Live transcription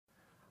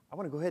I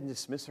want to go ahead and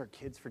dismiss our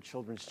kids for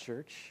Children's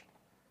Church.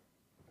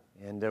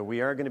 And we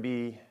are going to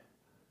be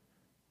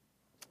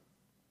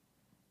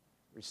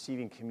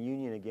receiving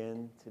communion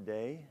again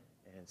today.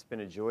 And it's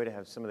been a joy to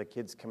have some of the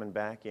kids coming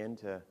back in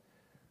to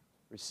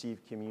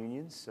receive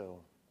communion. So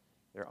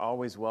they're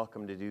always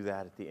welcome to do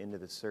that at the end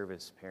of the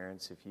service,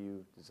 parents, if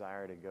you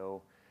desire to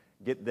go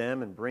get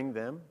them and bring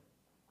them.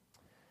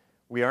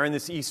 We are in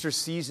this Easter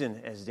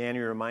season, as Danny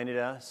reminded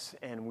us,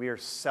 and we are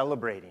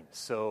celebrating.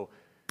 So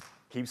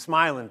keep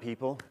smiling,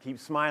 people. Keep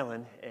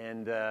smiling.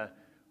 And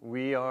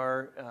we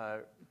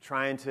are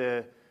trying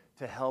to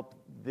help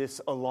this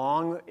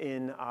along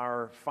in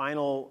our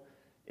final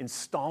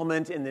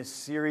installment in this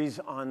series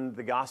on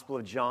the Gospel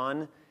of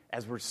John,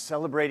 as we're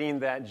celebrating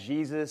that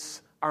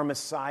Jesus, our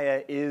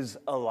Messiah, is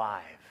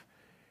alive.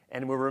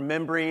 And we're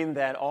remembering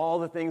that all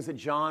the things that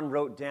John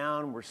wrote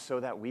down were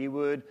so that we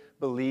would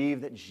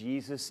believe that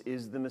Jesus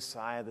is the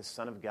Messiah, the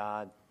Son of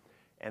God,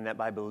 and that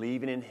by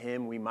believing in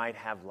him, we might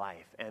have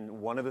life.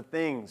 And one of the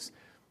things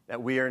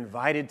that we are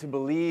invited to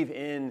believe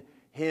in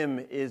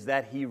him is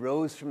that he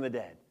rose from the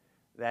dead,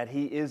 that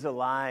he is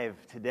alive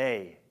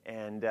today,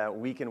 and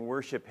we can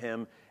worship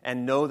him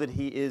and know that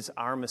he is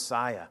our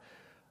Messiah.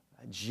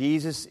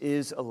 Jesus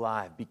is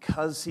alive.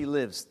 Because he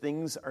lives,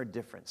 things are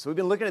different. So we've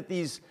been looking at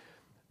these,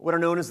 what are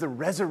known as the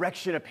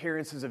resurrection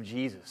appearances of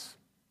Jesus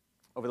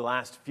over the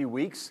last few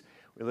weeks.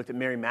 We looked at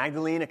Mary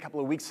Magdalene a couple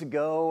of weeks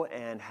ago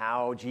and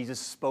how Jesus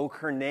spoke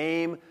her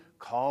name,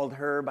 called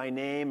her by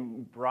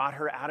name, brought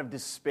her out of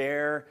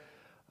despair,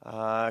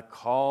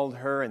 called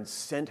her and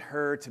sent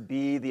her to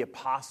be the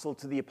apostle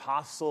to the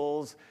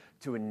apostles,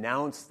 to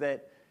announce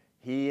that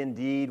he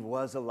indeed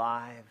was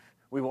alive.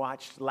 We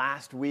watched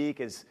last week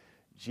as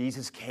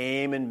Jesus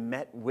came and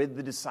met with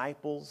the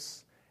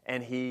disciples,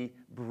 and he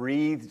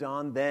breathed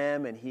on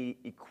them, and he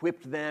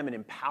equipped them and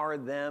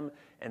empowered them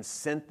and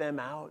sent them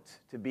out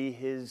to be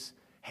his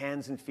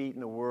hands and feet in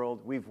the world.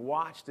 We've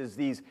watched as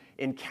these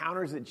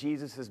encounters that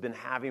Jesus has been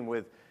having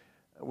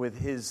with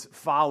his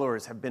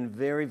followers have been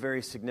very,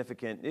 very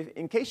significant.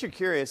 In case you're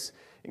curious,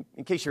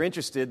 in case you're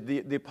interested,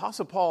 the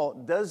Apostle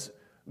Paul does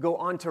go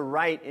on to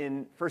write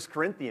in 1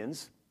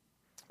 Corinthians,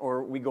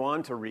 or we go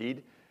on to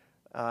read,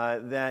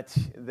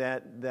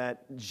 that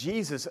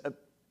Jesus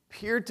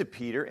appeared to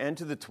Peter and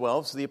to the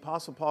 12. So the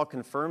Apostle Paul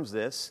confirms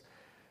this,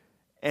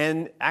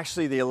 and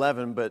actually the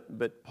 11,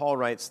 but Paul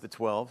writes the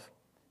 12.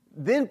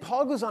 Then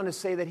Paul goes on to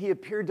say that he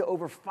appeared to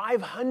over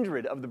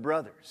 500 of the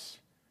brothers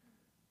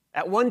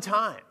at one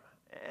time,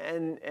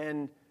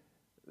 and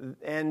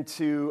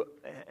to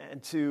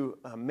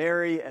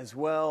Mary as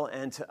well,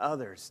 and to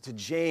others, to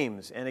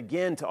James, and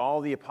again to all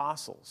the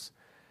apostles.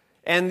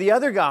 And the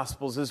other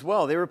Gospels as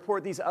well, they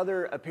report these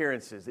other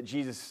appearances that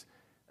Jesus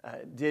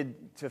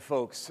did to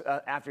folks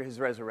after his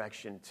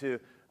resurrection, to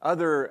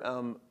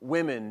other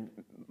women.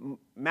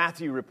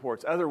 Matthew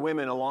reports other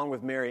women along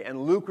with Mary,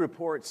 and Luke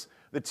reports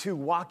the two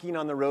walking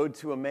on the road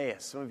to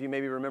Emmaus. Some of you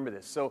maybe remember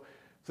this. So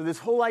this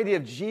whole idea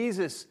of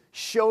Jesus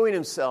showing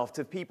himself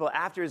to people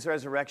after his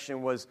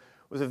resurrection was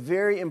a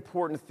very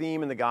important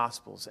theme in the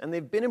Gospels. And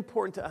they've been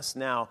important to us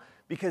now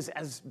because,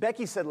 as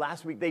Becky said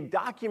last week, they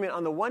document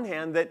on the one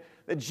hand that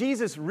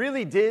Jesus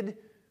really did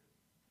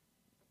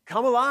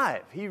come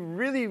alive. He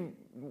really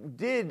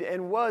did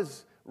and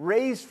was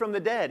raised from the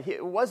dead.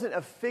 It wasn't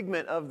a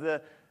figment of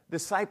the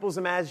disciples'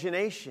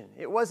 imagination.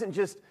 It wasn't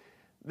just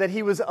that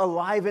he was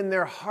alive in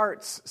their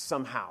hearts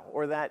somehow,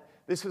 or that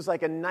this was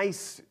like a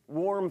nice,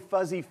 warm,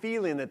 fuzzy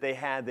feeling that they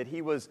had that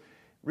he was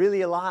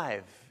really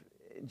alive,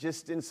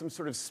 just in some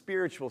sort of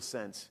spiritual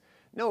sense.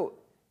 No,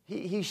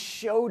 he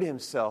showed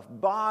himself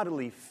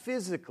bodily,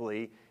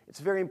 physically. It's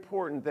very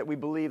important that we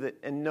believe that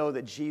and know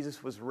that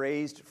Jesus was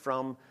raised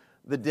from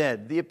the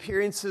dead. The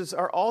appearances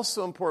are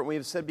also important, we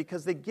have said,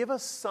 because they give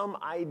us some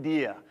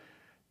idea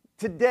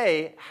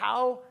today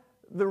how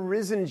the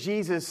risen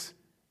Jesus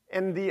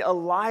and the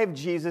alive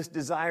Jesus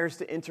desires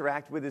to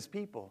interact with his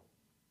people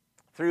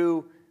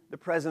through the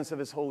presence of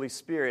his Holy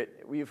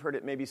Spirit. We've heard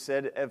it maybe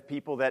said of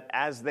people that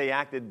as they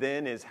acted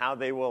then is how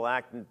they will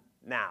act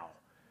now.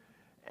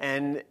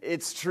 And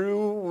it's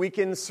true, we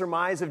can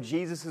surmise of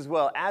Jesus as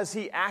well. As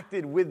he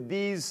acted with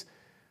these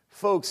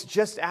folks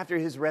just after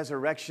his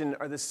resurrection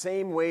are the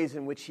same ways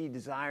in which he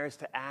desires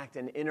to act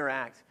and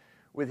interact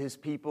with his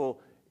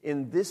people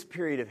in this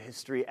period of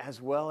history as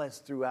well as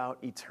throughout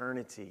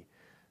eternity.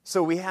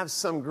 So we have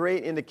some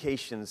great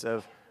indications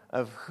of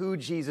who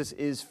Jesus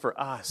is for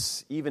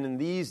us, even in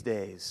these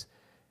days,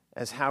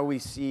 as how we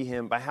see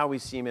him, by how we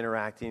see him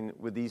interacting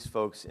with these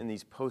folks in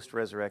these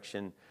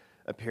post-resurrection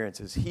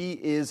appearances. He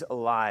is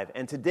alive.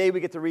 And today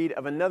we get to read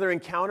of another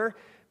encounter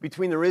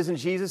between the risen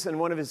Jesus and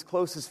one of his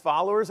closest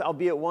followers,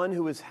 albeit one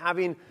who is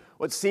having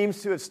what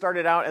seems to have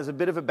started out as a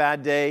bit of a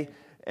bad day.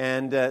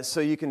 And so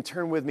you can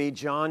turn with me,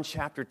 John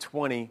chapter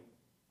 20, and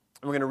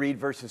we're going to read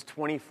verses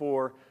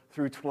 24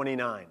 through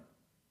 29.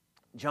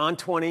 John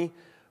 20,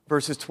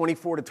 verses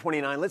 24 to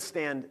 29. Let's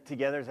stand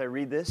together as I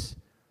read this.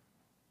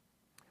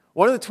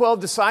 One of the 12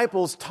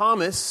 disciples,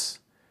 Thomas,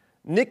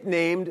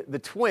 nicknamed the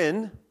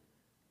twin,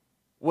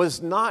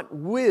 was not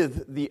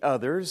with the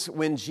others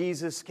when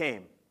Jesus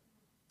came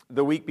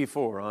the week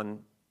before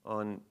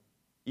on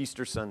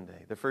Easter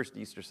Sunday, the first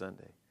Easter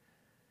Sunday.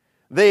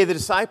 They, the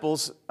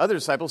disciples, other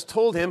disciples,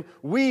 told him,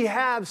 "We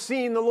have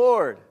seen the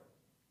Lord."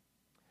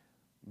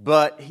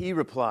 But he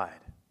replied,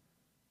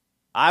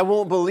 "I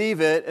won't believe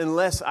it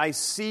unless I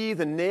see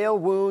the nail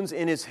wounds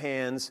in his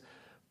hands,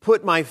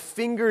 put my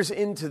fingers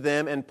into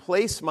them, and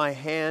place my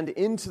hand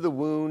into the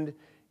wound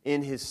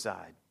in his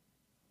side."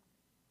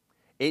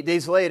 8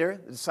 days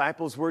later, the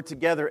disciples were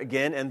together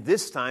again, and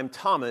this time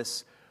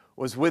Thomas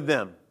was with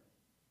them.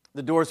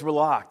 The doors were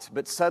locked,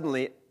 but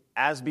suddenly,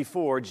 as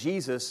before,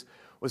 Jesus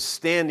was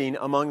standing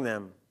among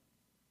them.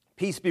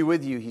 "Peace be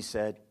with you," he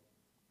said.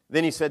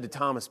 Then he said to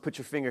Thomas, "Put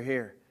your finger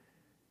here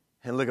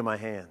and look at my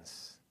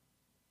hands.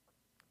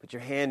 Put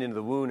your hand into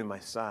the wound in my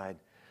side.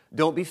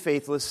 Don't be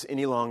faithless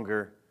any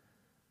longer.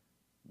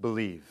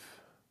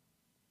 Believe."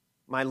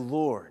 "My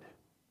Lord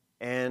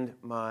and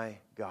my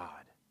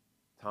God,"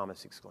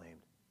 Thomas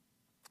exclaimed.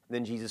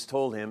 Then Jesus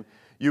told him,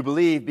 "You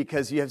believe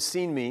because you have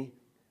seen me.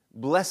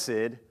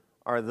 Blessed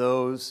are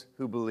those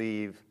who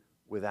believe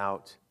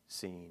without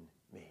seeing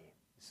me."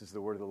 This is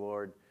the word of the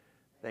Lord.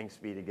 Thanks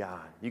be to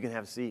God. You can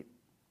have a seat.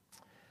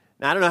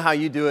 Now, I don't know how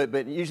you do it,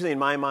 but usually in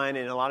my mind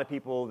and a lot of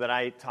people that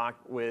I talk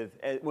with,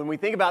 when we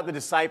think about the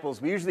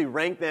disciples, we usually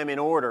rank them in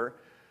order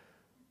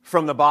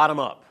from the bottom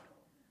up.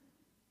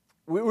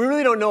 We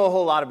really don't know a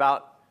whole lot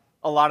about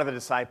a lot of the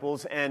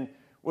disciples, and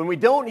when we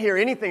don't hear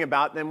anything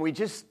about them, we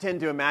just tend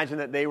to imagine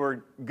that they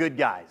were good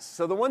guys.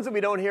 So the ones that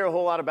we don't hear a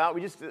whole lot about,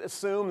 we just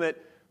assume that,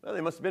 well, they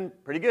must have been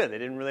pretty good. They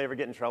didn't really ever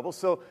get in trouble.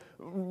 So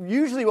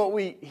usually what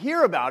we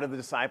hear about of the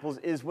disciples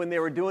is when they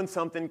were doing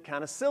something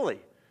kind of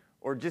silly,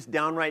 or just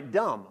downright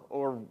dumb,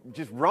 or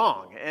just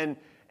wrong.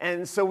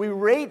 And so we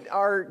rate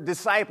our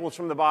disciples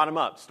from the bottom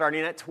up,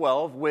 starting at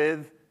 12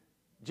 with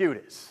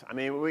Judas. I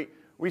mean,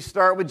 we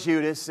start with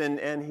Judas,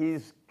 and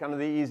he's kind of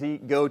the easy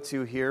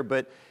go-to here,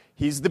 but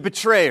he's the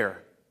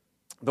betrayer,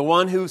 the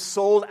one who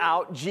sold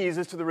out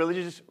Jesus to the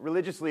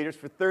religious leaders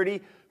for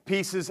 30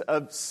 pieces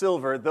of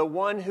silver, the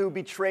one who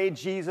betrayed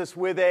Jesus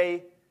with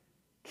a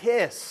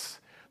kiss.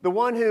 The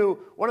one who,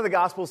 one of the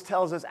Gospels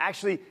tells us,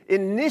 actually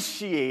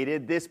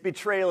initiated this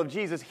betrayal of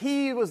Jesus.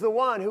 He was the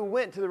one who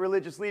went to the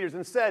religious leaders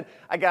and said,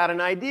 "I got an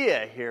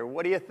idea here.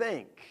 What do you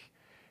think?"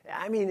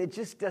 I mean, it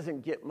just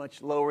doesn't get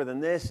much lower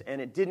than this,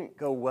 and it didn't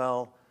go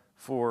well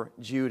for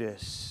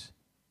Judas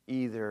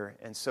either.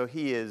 And so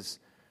he is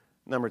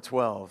number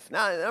 12.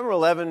 Now, number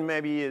 11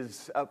 maybe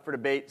is up for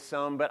debate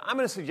some, but I'm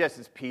going to suggest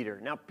it's Peter.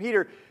 Now,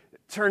 Peter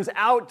turns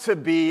out to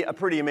be a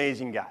pretty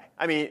amazing guy.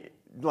 I mean,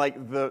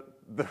 like the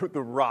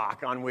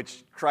rock on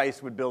which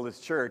Christ would build his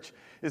church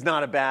is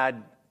not a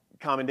bad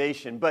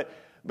commendation. But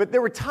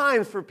there were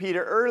times for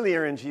Peter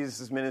earlier in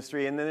Jesus'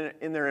 ministry and then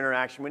in their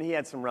interaction when he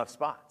had some rough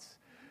spots.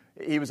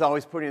 He was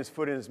always putting his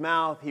foot in his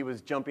mouth. He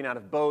was jumping out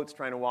of boats,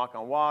 trying to walk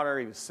on water.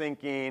 He was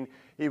sinking.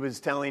 He was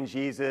telling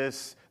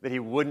Jesus that he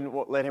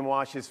wouldn't let him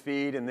wash his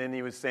feet. And then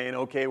he was saying,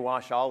 "Okay,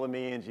 wash all of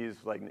me." And Jesus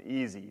was like,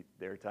 "Easy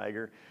there,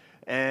 tiger."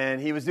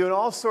 And he was doing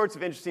all sorts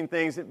of interesting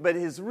things. But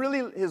his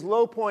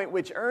low point,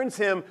 which earns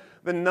him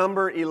the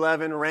number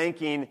 11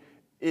 ranking,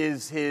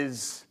 is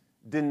his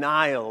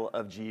denial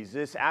of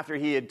Jesus. After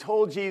he had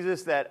told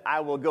Jesus that,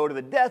 "I will go to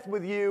the death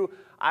with you,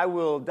 I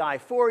will die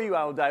for you,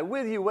 I will die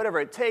with you,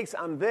 whatever it takes,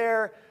 I'm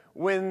there."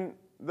 When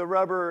the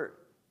rubber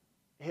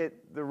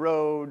hit the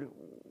road,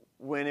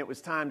 when it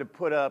was time to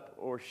put up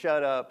or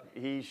shut up,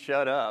 he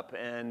shut up.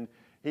 And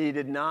he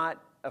did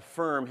not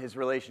affirm his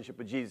relationship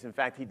with Jesus. In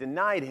fact, he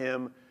denied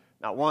him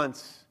not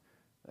once,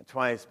 not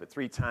twice, but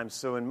 3 times.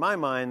 So in my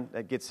mind,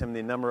 that gets him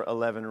the number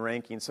 11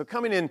 ranking. So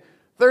coming in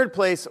third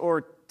place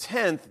or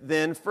 10th,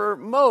 then, for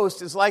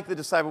most, is like the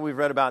disciple we've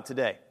read about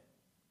today.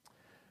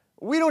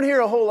 We don't hear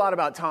a whole lot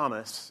about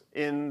Thomas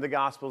in the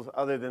Gospels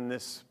other than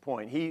this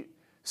point. He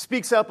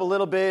speaks up a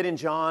little bit in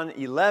John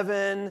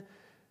 11.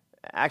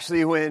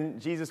 Actually, when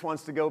Jesus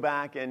wants to go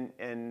back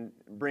and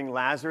bring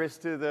Lazarus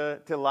to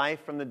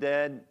life from the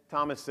dead,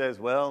 Thomas says,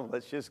 "Well,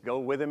 let's just go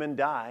with him and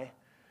die."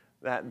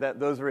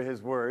 Those were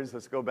his words.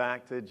 "Let's go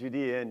back to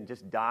Judea and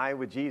just die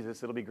with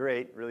Jesus. It'll be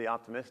great." Really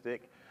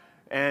optimistic.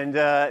 And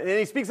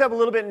he speaks up a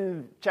little bit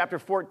in chapter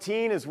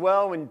 14 as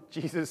well when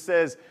Jesus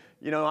says,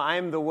 "I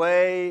am the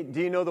way.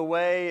 Do you know the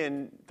way?"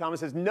 And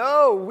Thomas says,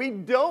 "No, we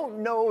don't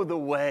know the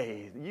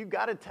way. You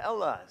got to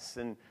tell us."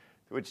 And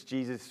to which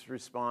Jesus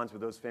responds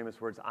with those famous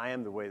words, "I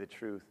am the way, the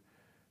truth,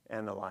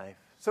 and the life."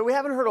 So we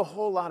haven't heard a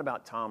whole lot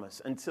about Thomas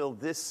until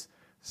this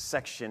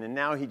section, and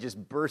now he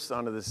just bursts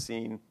onto the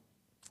scene.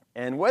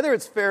 And whether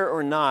it's fair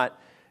or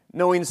not,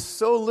 knowing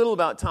so little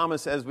about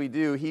Thomas as we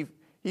do,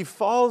 he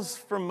falls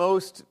for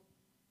most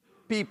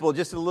people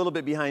just a little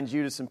bit behind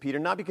Judas and Peter,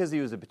 not because he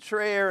was a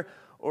betrayer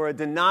or a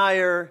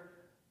denier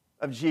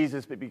of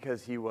Jesus, but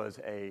because he was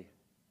a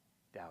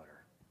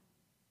doubter.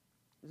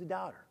 He was a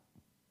doubter.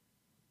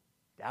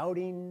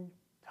 Doubting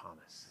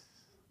Thomas.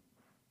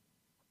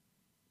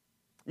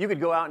 You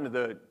could go out into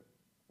the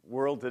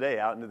world today,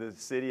 out into the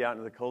city, out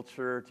into the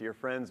culture, to your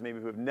friends maybe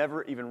who have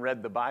never even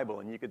read the Bible,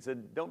 and you could say,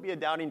 don't be a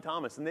doubting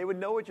Thomas, and they would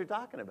know what you're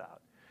talking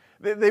about.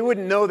 They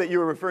wouldn't know that you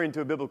were referring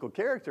to a biblical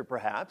character,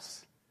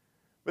 perhaps,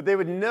 but they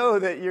would know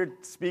that you're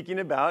speaking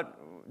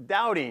about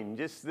doubting,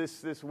 just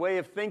this way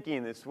of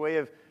thinking, this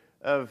way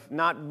of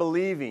not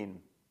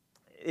believing.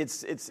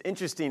 It's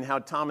interesting how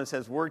Thomas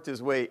has worked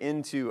his way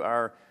into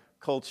our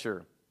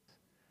culture.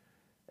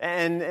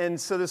 And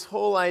so this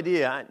whole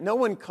idea, no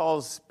one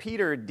calls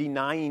Peter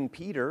denying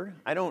Peter.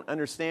 I don't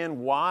understand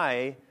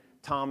why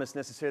Thomas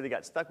necessarily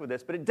got stuck with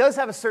this, but it does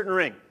have a certain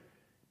ring.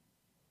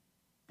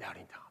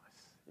 Doubting Thomas.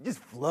 It just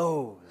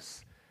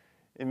flows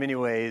in many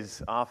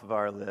ways off of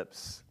our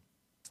lips.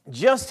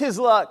 Just his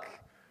luck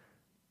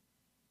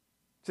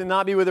to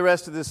not be with the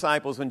rest of the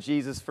disciples when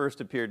Jesus first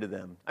appeared to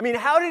them. I mean,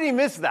 how did he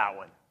miss that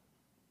one?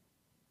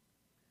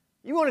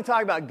 You want to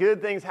talk about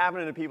good things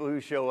happening to people who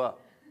show up.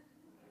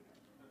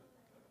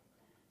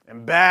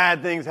 And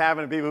bad things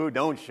happen to people who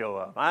don't show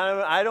up.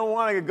 I don't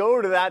want to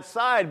go to that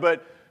side,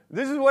 but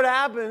this is what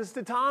happens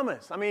to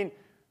Thomas. I mean,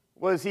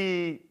 was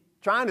he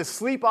trying to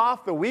sleep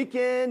off the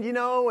weekend? You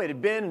know, it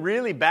had been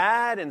really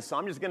bad, and so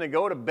I'm just going to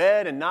go to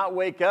bed and not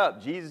wake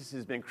up. Jesus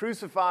has been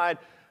crucified.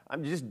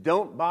 Just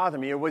don't bother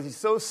me. Or was he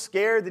so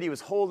scared that he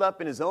was holed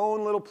up in his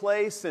own little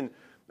place and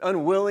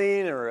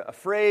unwilling or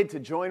afraid to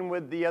join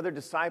with the other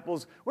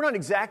disciples? We're not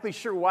exactly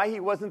sure why he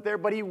wasn't there,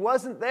 but he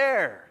wasn't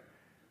there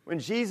when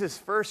Jesus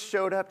first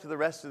showed up to the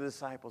rest of the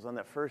disciples on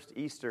that first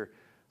Easter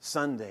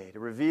Sunday to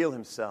reveal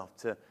himself,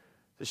 to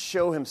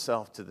show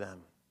himself to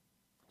them.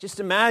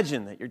 Just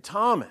imagine that you're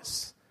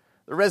Thomas,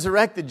 the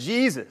resurrected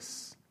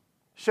Jesus,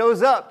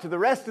 shows up to the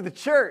rest of the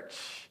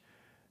church,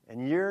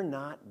 and you're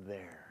not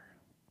there.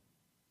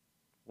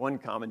 One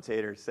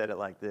commentator said it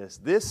like this: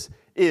 this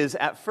is,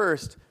 at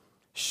first,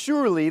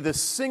 surely the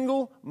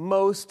single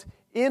most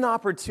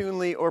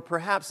inopportunely or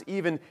perhaps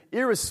even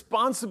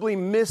irresponsibly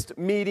missed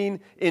meeting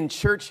in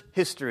church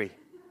history.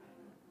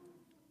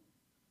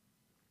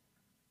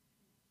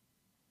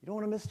 You don't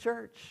want to miss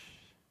church.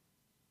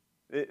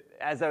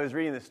 As I was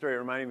reading this story, it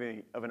reminded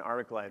me of an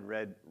article I had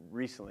read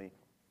recently,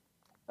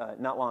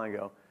 not long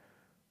ago,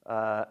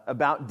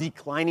 about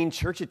declining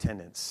church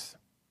attendance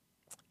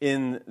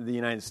in the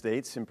United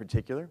States in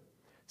particular.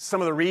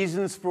 Some of the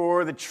reasons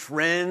for the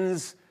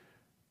trends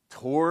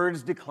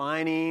towards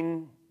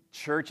declining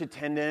church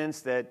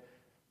attendance that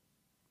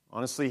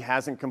honestly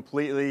hasn't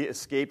completely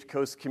escaped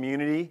Coast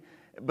Community.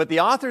 But the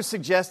authors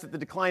suggest that the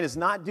decline is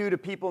not due to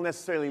people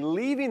necessarily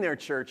leaving their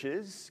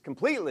churches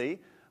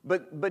completely,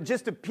 but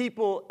just to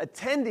people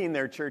attending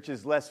their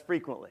churches less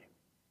frequently.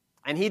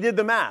 And he did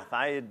the math.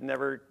 I had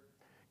never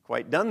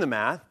quite done the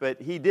math,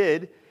 but he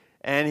did.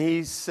 And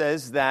he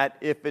says that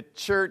if a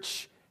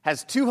church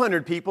has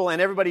 200 people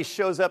and everybody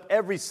shows up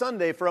every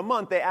Sunday for a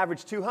month, they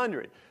average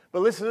 200.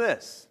 But listen to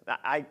this.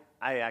 I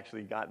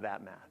actually got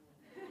that math.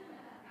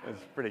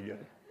 It's pretty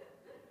good.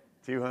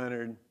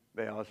 200,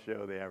 they all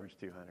show they average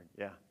 200.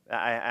 Yeah,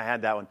 I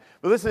had that one.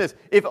 But listen to this.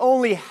 If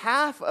only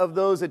half of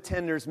those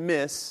attenders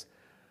miss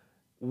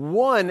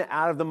 1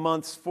 out of the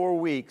month's 4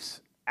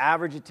 weeks,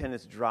 average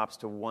attendance drops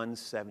to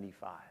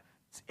 175.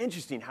 It's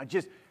interesting how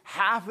just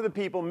half of the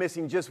people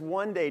missing just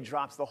one day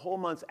drops the whole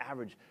month's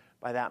average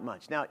by that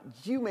much. Now,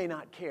 you may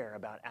not care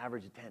about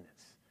average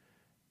attendance.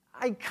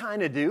 I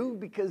kind of do,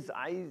 because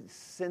I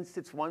sense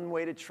it's one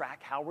way to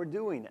track how we're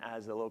doing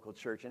as a local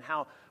church and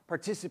how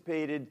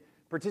participative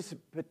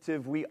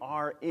we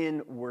are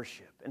in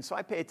worship. And so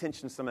I pay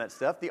attention to some of that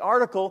stuff. The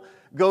article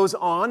goes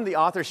on. The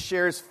author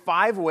shares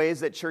 5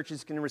 ways that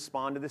churches can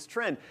respond to this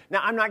trend.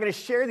 Now, I'm not going to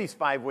share these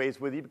 5 ways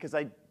with you because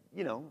I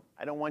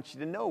don't want you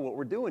to know what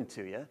we're doing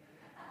to you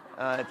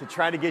to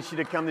try to get you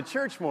to come to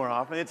church more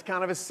often. It's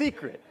kind of a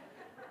secret.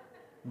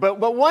 But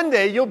one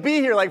day you'll be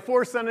here like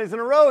 4 Sundays in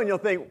a row and you'll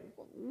think,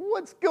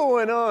 what's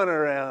going on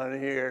around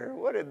here?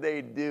 What did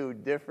they do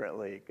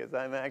differently? Because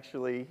I'm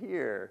actually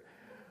here.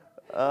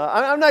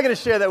 I'm not going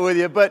to share that with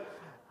you, but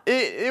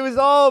it was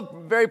all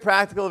very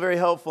practical, very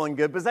helpful and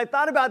good. But as I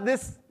thought about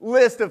this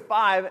list of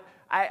 5,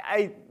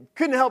 I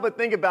couldn't help but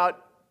think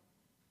about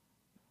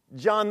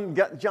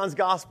John's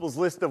Gospel's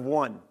list of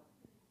 1.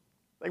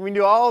 Like, we can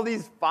do all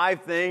these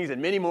 5 things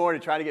and many more to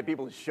try to get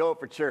people to show up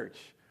for church.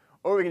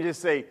 Or we can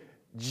just say,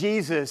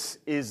 Jesus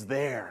is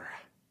there.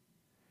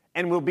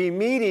 And we'll be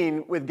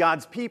meeting with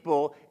God's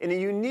people in a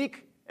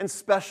unique and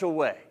special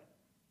way.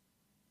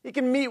 He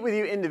can meet with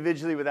you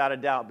individually without a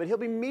doubt, but he'll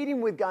be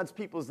meeting with God's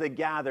people as they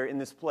gather in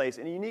this place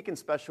in a unique and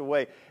special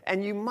way,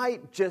 and you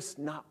might just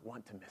not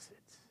want to miss it.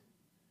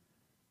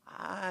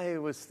 I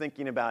was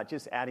thinking about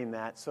just adding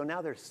that, so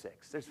now there's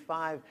 6. There's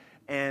 5,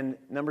 and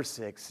number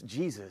 6,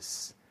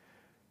 Jesus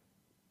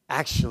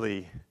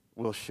actually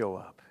will show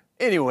up.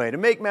 Anyway, to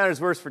make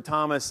matters worse for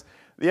Thomas,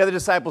 the other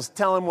disciples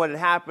tell him what had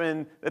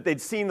happened, that they'd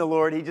seen the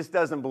Lord. He just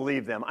doesn't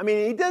believe them. I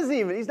mean,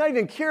 he's not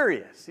even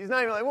curious. He's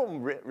not even like, well,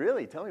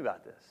 really? Tell me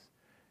about this.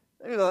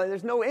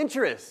 There's no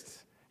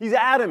interest. He's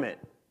adamant.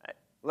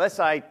 Unless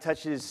I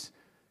touch his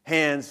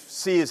hands,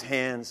 see his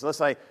hands, unless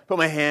I put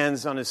my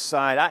hands on his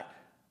side,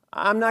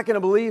 I'm not going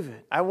to believe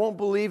it. I won't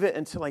believe it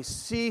until I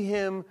see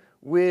him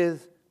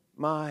with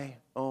my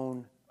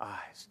own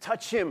eyes,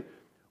 touch him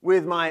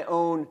with my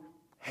own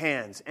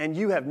hands. And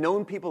you have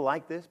known people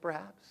like this,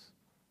 perhaps?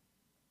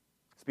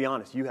 Let's be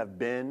honest, you have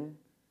been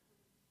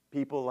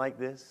people like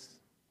this,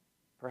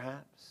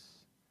 perhaps?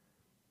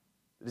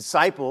 The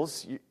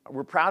disciples,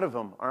 we're proud of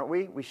them, aren't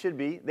we? We should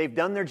be. They've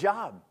done their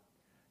job.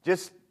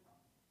 Just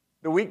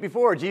the week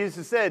before, Jesus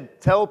has said,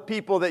 tell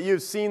people that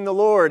you've seen the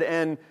Lord,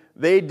 and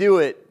they do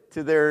it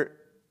to their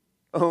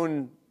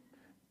own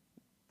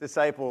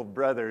disciple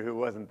brother who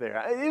wasn't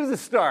there. It was a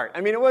start.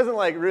 I mean, it wasn't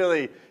like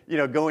really,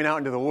 going out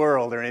into the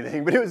world or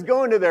anything, but it was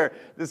going to their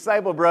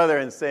disciple brother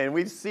and saying,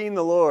 we've seen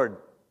the Lord.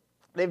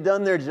 They've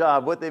done their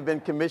job, what they've been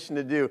commissioned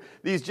to do.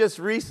 These just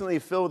recently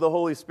filled with the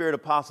Holy Spirit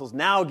apostles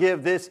now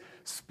give this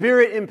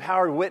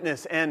Spirit-empowered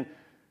witness. And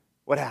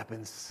what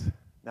happens?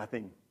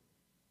 Nothing.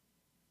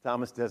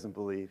 Thomas doesn't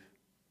believe.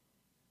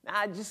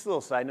 Just a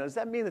little side note. Does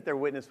that mean that their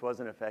witness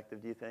wasn't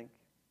effective, do you think?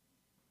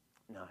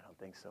 No, I don't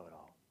think so at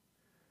all.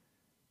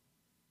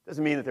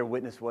 Doesn't mean that their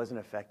witness wasn't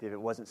effective.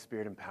 It wasn't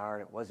Spirit-empowered.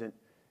 It wasn't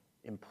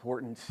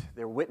important.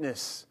 Their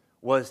witness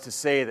was to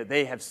say that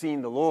they have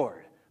seen the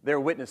Lord. Their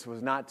witness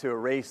was not to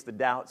erase the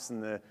doubts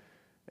and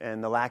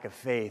the lack of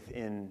faith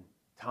in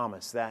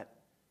Thomas. That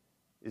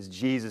is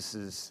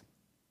Jesus'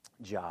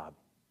 job.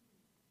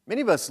 Many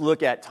of us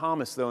look at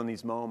Thomas, though, in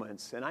these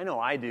moments, and I know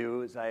I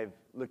do, as I've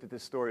looked at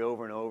this story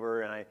over and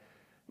over, and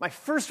my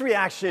first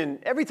reaction,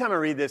 every time I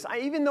read this,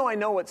 even though I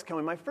know what's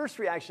coming, my first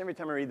reaction every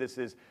time I read this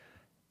is,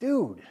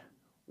 dude,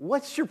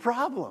 what's your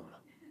problem?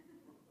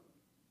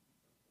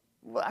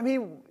 Well, I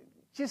mean,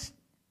 just...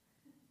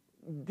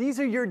 These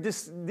are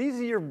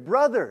your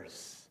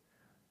brothers.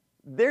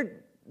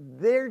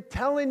 They're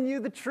telling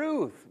you the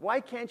truth. Why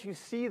can't you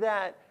see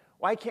that?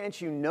 Why can't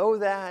you know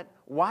that?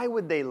 Why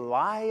would they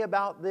lie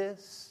about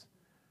this?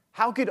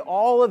 How could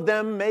all of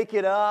them make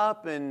it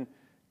up and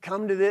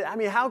come to this? I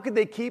mean, how could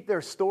they keep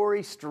their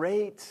story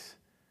straight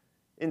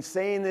in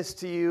saying this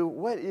to you?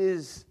 What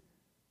is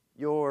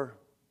your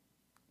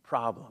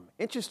problem?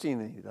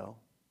 Interestingly, though,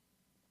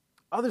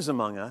 others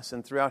among us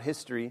and throughout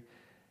history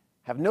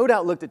have no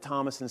doubt looked at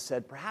Thomas and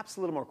said, perhaps a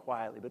little more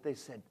quietly, but they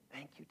said,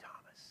 thank you,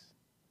 Thomas.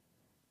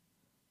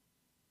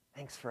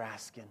 Thanks for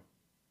asking.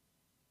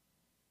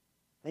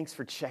 Thanks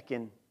for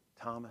checking,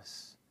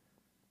 Thomas.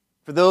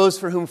 For those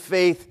for whom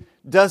faith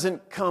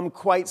doesn't come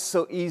quite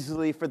so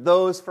easily, for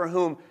those for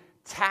whom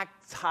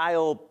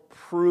tactile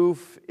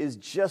proof is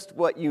just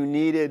what you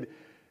needed,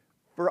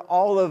 for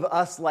all of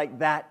us like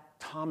that,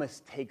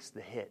 Thomas takes the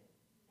hit.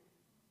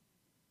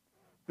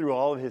 Through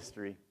all of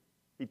history,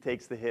 he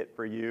takes the hit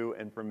for you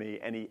and for me,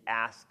 and he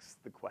asks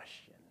the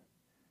question.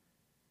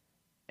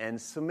 And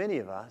so many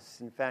of us,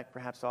 in fact,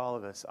 perhaps all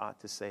of us, ought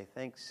to say,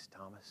 thanks,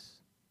 Thomas.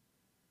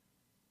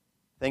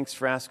 Thanks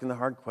for asking the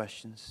hard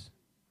questions.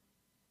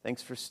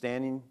 Thanks for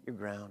standing your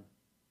ground.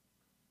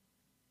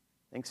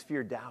 Thanks for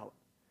your doubt.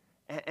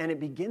 And it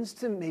begins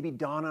to maybe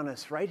dawn on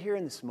us right here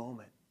in this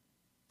moment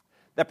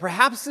that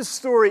perhaps this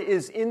story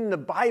is in the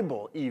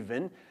Bible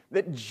even,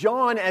 that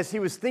John, as he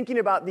was thinking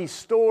about these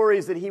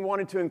stories that he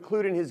wanted to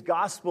include in his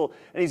gospel,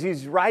 and as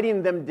he's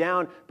writing them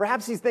down,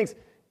 perhaps he thinks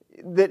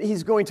that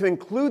he's going to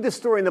include this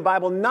story in the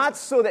Bible, not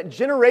so that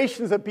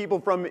generations of people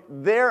from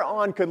there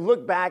on could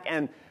look back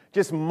and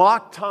just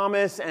mock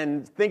Thomas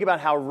and think about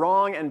how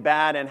wrong and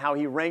bad and how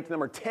he ranked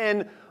number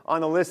 10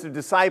 on the list of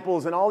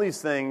disciples and all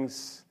these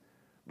things,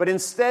 but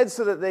instead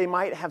so that they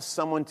might have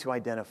someone to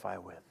identify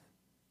with.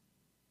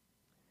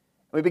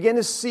 We begin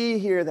to see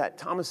here that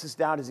Thomas's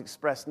doubt is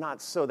expressed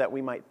not so that we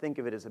might think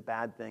of it as a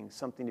bad thing,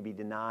 something to be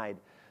denied,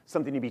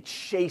 something to be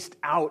chased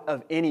out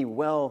of any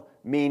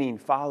well-meaning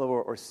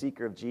follower or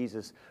seeker of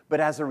Jesus, but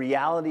as a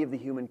reality of the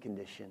human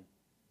condition,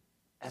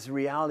 as a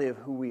reality of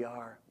who we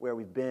are, where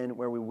we've been,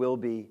 where we will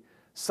be,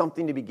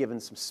 something to be given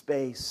some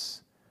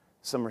space,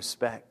 some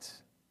respect,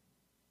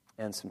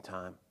 and some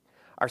time.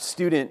 Our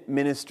student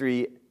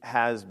ministry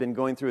has been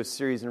going through a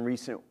series in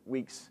recent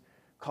weeks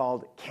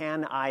called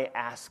Can I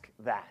Ask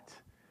That?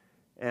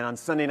 And on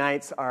Sunday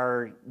nights,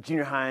 our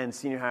junior high and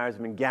senior hires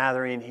have been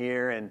gathering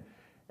here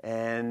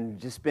and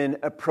just been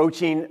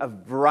approaching a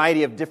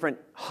variety of different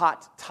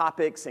hot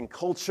topics in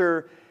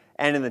culture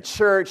and in the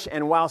church.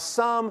 And while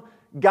some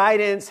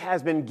guidance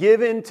has been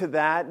given to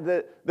that,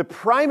 the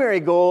primary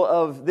goal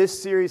of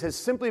this series has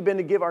simply been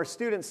to give our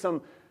students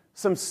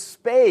some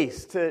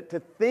space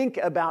to think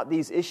about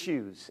these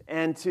issues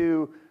and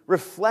to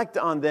reflect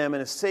on them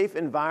in a safe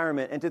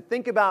environment and to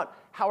think about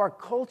how our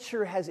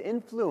culture has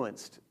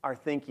influenced our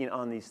thinking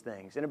on these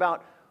things and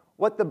about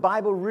what the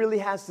Bible really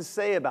has to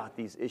say about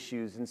these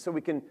issues, and so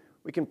we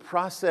can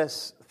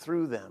process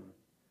through them.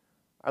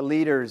 Our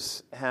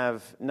leaders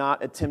have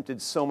not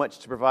attempted so much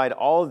to provide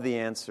all of the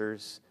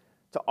answers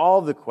to all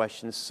of the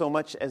questions so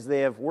much as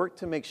they have worked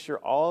to make sure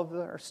all of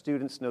our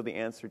students know the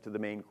answer to the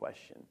main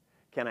question.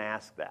 Can I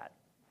ask that?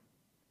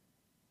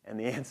 And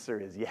the answer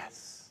is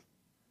yes.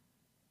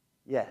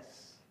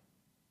 Yes.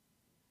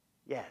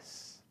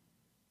 Yes.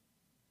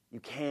 You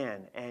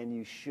can and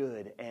you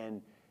should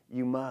and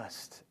you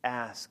must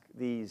ask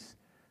these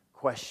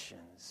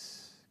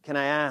questions? Can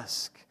I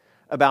ask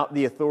about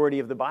the authority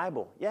of the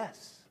Bible?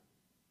 Yes,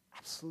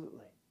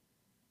 absolutely.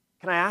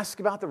 Can I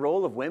ask about the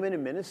role of women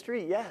in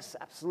ministry? Yes,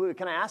 absolutely.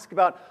 Can I ask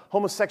about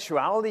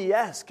homosexuality?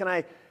 Yes. Can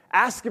I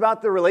ask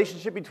about the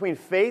relationship between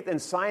faith and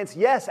science?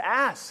 Yes,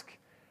 ask.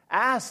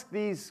 Ask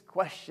these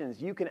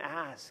questions. You can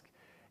ask.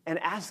 And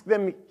ask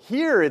them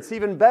here. It's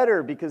even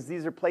better because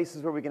these are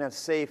places where we can have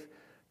safe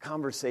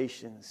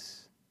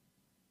conversations.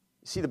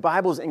 You see, the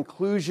Bible's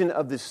inclusion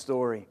of this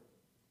story,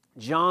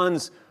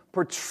 John's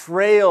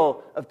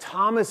portrayal of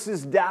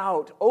Thomas's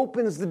doubt,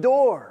 opens the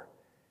door.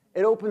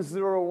 It opens the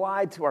door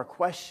wide to our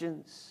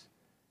questions,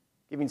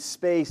 giving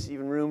space,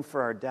 even room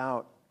for our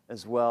doubt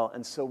as well.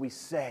 And so we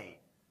say,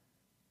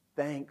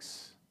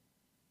 thanks,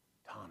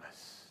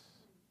 Thomas.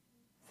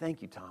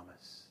 Thank you,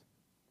 Thomas.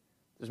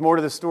 There's more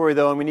to the story,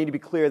 though, and we need to be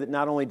clear that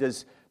not only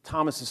does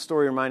Thomas'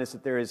 story remind us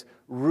that there is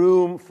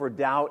room for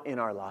doubt in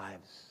our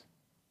lives,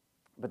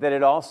 but that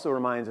it also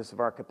reminds us of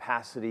our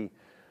capacity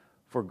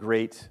for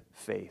great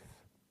faith.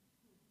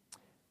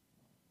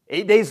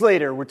 8 days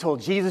later, we're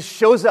told Jesus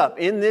shows up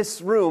in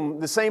this room,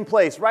 the same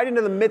place, right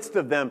into the midst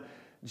of them.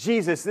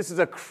 Jesus, this is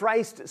a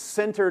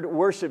Christ-centered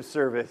worship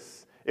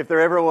service, if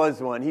there ever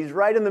was one. He's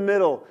right in the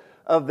middle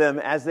of them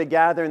as they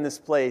gather in this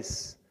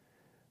place.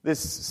 This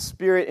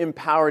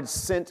Spirit-empowered,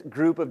 sent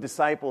group of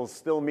disciples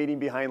still meeting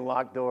behind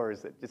locked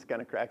doors. It just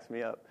kind of cracks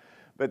me up.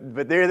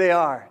 But there they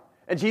are.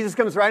 And Jesus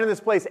comes right in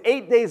this place.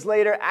 8 days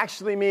later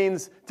actually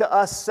means to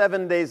us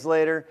 7 days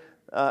later.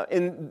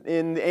 In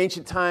the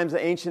ancient times,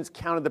 the ancients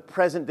counted the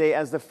present day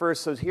as the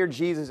first. So here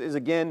Jesus is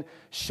again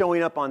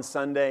showing up on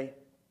Sunday.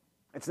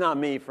 It's not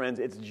me, friends.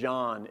 It's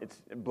John.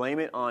 Blame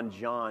it on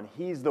John.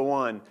 He's the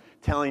one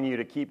telling you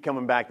to keep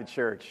coming back to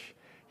church.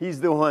 He's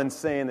the one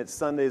saying that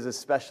Sunday is a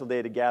special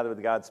day to gather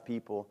with God's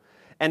people.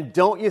 And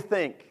don't you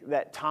think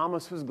that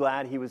Thomas was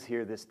glad he was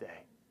here this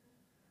day?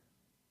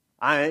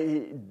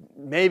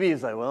 Maybe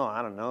he's like, well,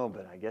 I don't know,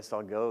 but I guess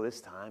I'll go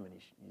this time. And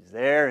he's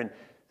there, and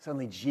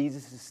suddenly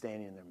Jesus is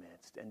standing in their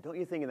midst. And don't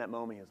you think in that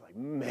moment he was like,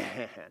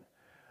 man,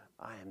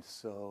 I am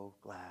so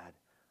glad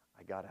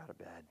I got out of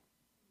bed.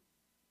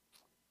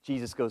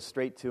 Jesus goes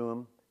straight to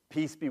him.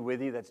 Peace be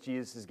with you. That's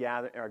Jesus'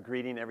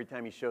 greeting every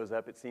time he shows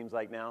up, it seems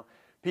like now.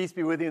 Peace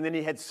be with you. And then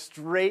he heads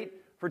straight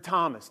for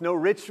Thomas. No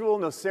ritual,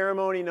 no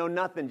ceremony, no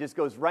nothing. Just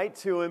goes right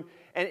to him.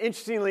 And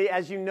interestingly,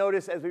 as you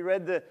notice, as we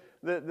read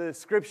the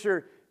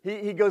scripture,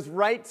 he goes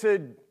right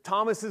to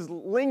Thomas's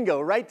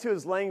lingo, right to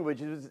his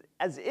language. It was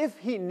as if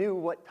he knew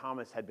what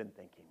Thomas had been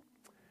thinking,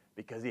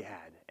 because he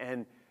had.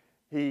 And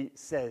he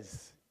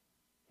says,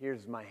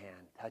 here's my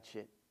hand, touch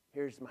it.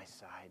 Here's my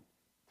side,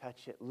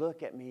 touch it.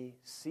 Look at me,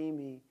 see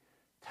me,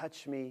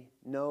 touch me.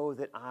 Know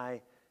that I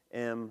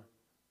am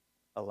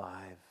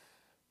alive.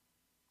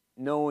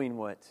 Knowing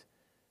what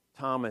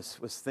Thomas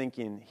was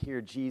thinking,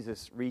 here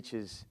Jesus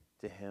reaches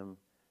to him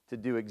to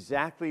do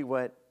exactly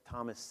what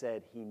Thomas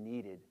said he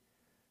needed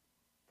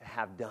to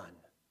have done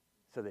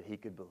so that he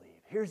could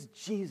believe. Here's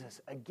Jesus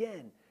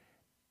again,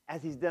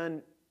 as he's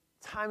done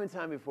time and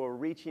time before,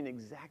 reaching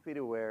exactly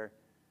to where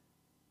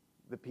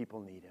the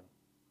people need him.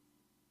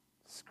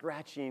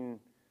 Scratching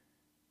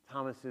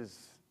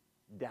Thomas's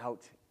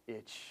doubt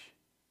itch,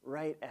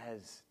 right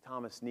as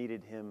Thomas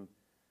needed him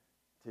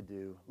to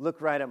do.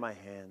 Look right at my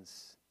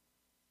hands.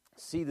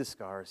 See the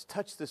scars.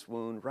 Touch this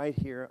wound right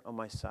here on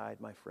my side,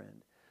 my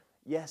friend.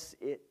 Yes,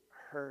 it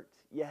hurt.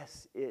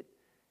 Yes, it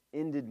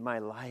ended my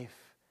life.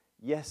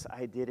 Yes,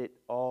 I did it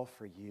all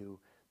for you.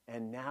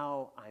 And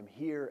now I'm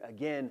here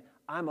again.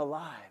 I'm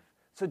alive.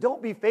 So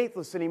don't be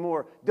faithless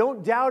anymore.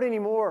 Don't doubt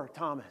anymore,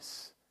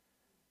 Thomas.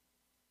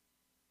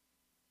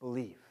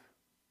 Believe.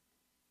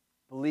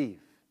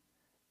 Believe.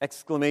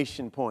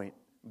 Exclamation point.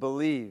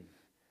 Believe.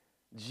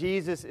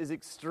 Jesus is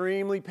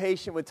extremely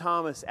patient with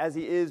Thomas, as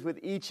he is with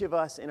each of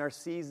us in our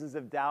seasons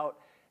of doubt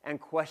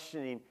and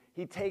questioning.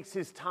 He takes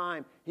his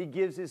time. He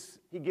gives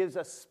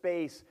us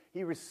space.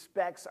 He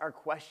respects our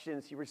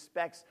questions. He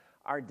respects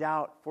our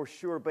doubt for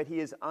sure, but he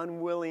is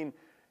unwilling,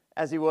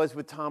 as he was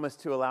with Thomas,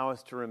 to allow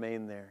us to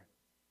remain there.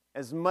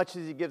 As much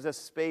as he gives us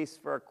space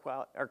for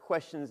our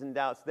questions and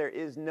doubts, there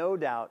is no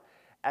doubt,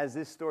 as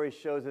this story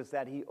shows us,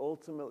 that he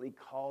ultimately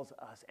calls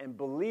us and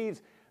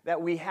believes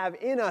that we have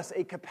in us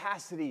a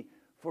capacity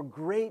for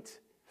great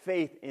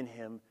faith in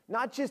him.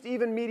 Not just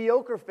even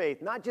mediocre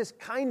faith, not just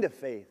kind of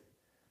faith,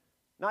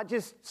 not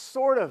just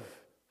sort of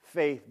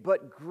faith,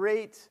 but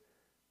great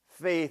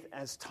faith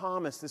as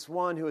Thomas, this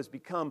one who has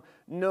become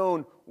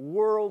known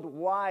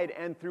worldwide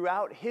and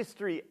throughout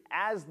history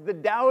as the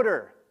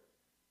doubter.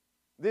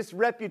 This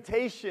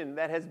reputation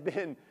that has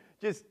been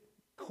just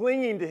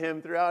clinging to him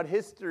throughout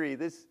history,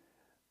 this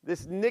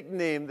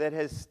nickname that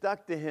has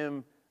stuck to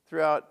him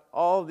throughout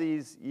all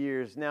these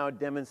years now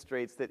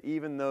demonstrates that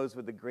even those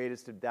with the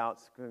greatest of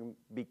doubts can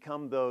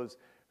become those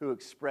who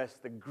express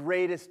the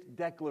greatest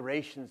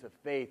declarations of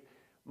faith.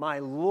 My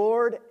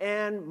Lord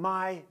and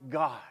my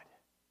God.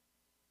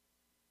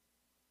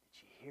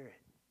 Did you hear it?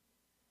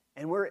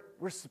 And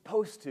we're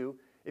supposed to,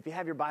 if you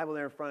have your Bible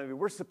there in front of you,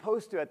 we're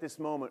supposed to at this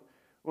moment,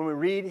 when we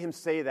read him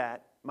say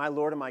that, my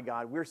Lord and my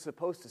God, we're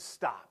supposed to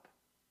stop.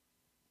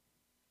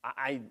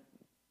 I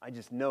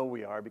just know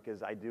we are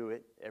because I do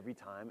it every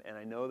time, and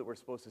I know that we're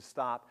supposed to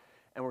stop,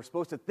 and we're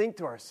supposed to think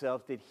to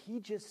ourselves, did he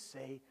just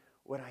say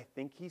what I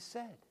think he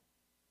said?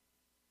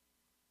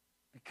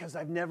 Because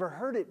I've never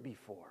heard it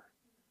before.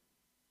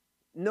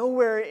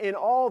 Nowhere in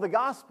all the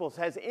Gospels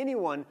has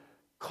anyone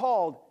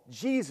called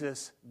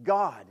Jesus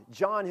God.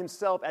 John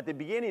himself, at the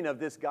beginning of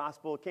this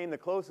Gospel, came the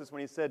closest when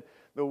he said,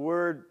 the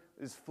Word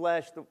is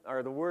flesh,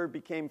 or the Word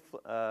became,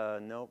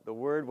 the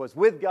Word was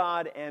with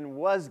God and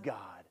was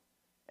God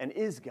and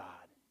is God.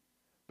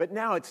 But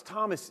now it's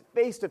Thomas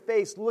face to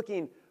face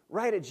looking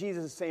right at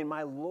Jesus and saying,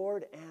 my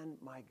Lord and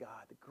my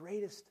God. The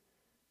greatest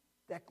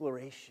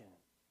declaration,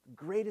 the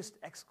greatest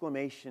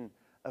exclamation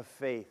of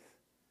faith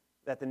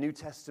that the New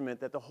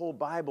Testament, that the whole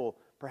Bible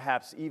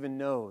perhaps even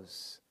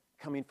knows,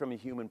 coming from a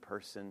human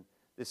person,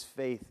 this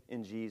faith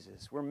in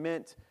Jesus. We're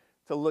meant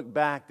to look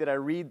back. Did I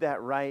read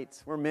that right?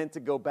 We're meant to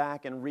go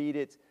back and read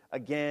it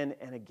again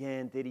and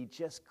again. Did he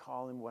just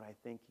call him what I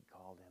think he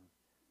called him?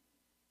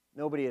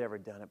 Nobody had ever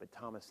done it, but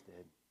Thomas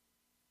did.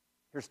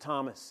 Here's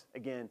Thomas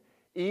again,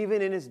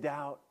 even in his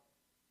doubt,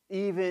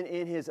 even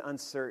in his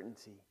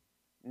uncertainty,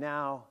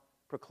 now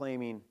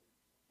proclaiming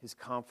his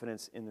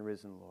confidence in the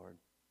risen Lord.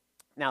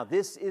 Now,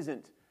 this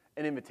isn't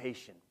an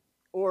invitation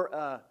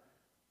or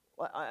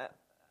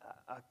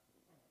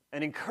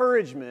an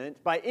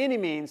encouragement by any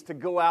means to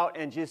go out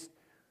and just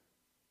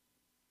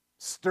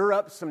stir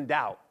up some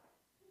doubt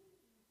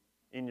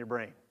in your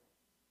brain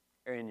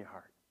or in your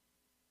heart.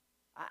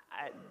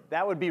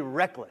 That would be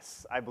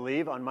reckless, I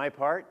believe, on my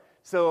part.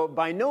 So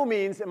by no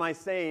means am I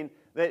saying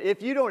that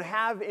if you don't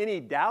have any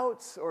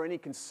doubts or any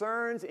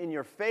concerns in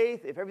your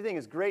faith, if everything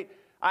is great,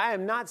 I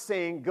am not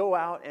saying go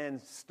out and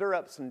stir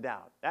up some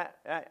doubt.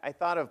 I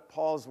thought of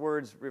Paul's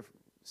words,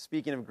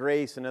 speaking of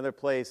grace, another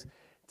place,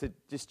 to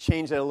just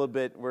change that a little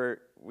bit, where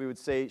we would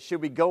say,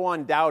 should we go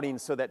on doubting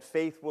so that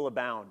faith will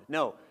abound?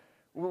 No,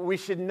 we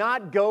should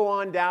not go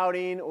on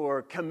doubting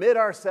or commit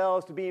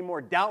ourselves to being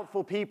more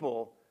doubtful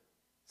people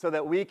so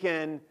that we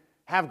can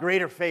have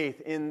greater faith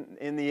in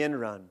the end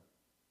run.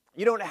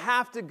 You don't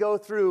have to go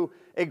through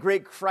a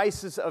great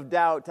crisis of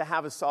doubt to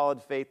have a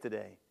solid faith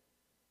today.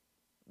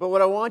 But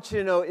what I want you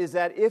to know is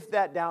that if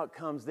that doubt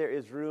comes, there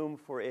is room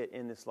for it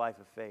in this life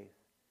of faith.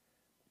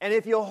 And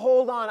if you'll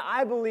hold on,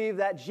 I believe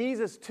that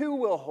Jesus too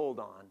will hold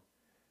on.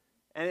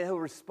 And he'll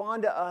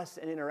respond to us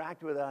and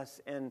interact with us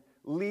and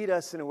lead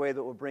us in a way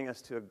that will bring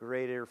us to a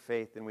greater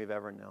faith than we've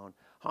ever known.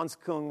 Hans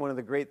Kung, one of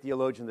the great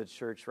theologians of the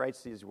church,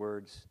 writes these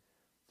words.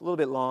 It's a little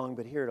bit long,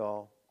 but hear it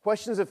all.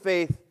 Questions of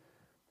faith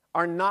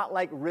are not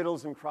like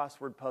riddles and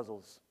crossword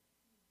puzzles.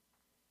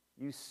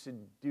 You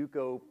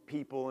Sudoku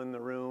people in the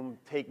room,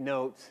 take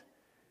note.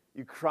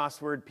 You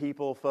crossword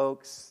people,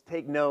 folks,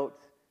 take note.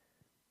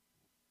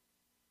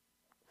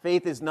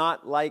 Faith is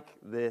not like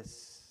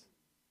this.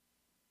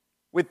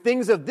 With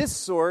things of this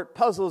sort,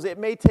 puzzles, it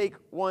may take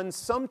one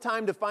some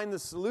time to find the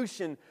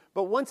solution,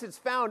 but once it's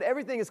found,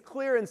 everything is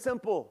clear and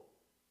simple.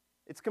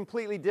 It's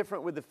completely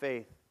different with the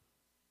faith.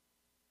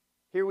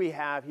 Here we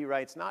have, he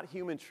writes, not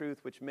human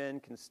truth which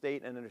men can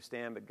state and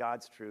understand, but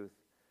God's truth,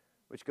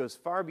 which goes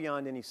far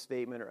beyond any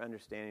statement or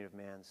understanding of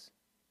man's.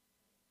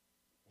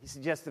 He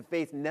suggests that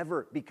faith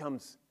never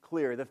becomes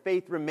clear. The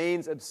faith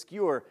remains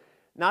obscure.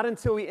 Not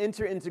until we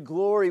enter into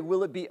glory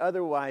will it be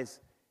otherwise.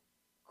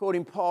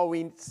 Quoting Paul,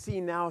 we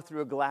see now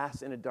through a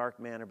glass in a dark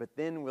manner, but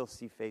then we'll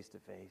see face to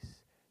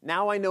face.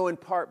 Now I know in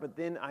part, but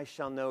then I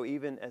shall know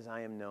even as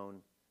I am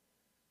known.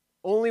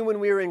 Only when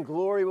we are in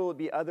glory will it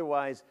be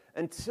otherwise.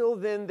 Until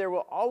then, there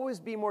will always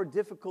be more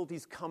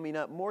difficulties coming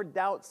up, more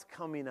doubts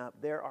coming up.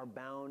 There are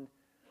bound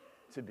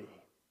to be.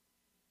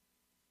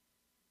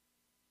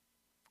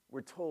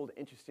 We're told,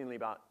 interestingly,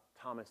 about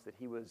Thomas that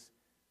he was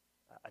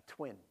a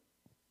twin.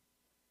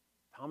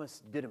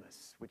 Thomas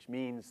Didymus, which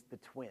means the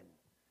twin.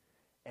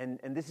 And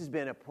this has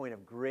been a point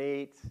of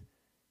great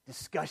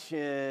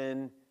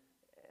discussion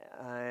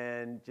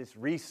and just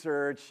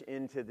research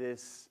into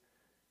this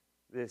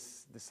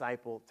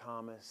disciple,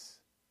 Thomas.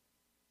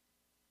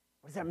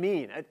 What does that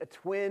mean? A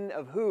twin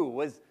of who?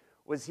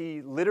 Was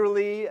he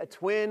literally a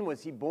twin?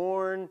 Was he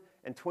born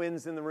and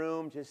twins in the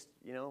room, just,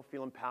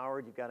 feel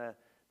empowered? You've got a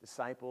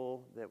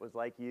disciple that was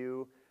like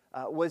you.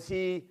 Was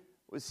he?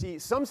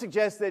 Some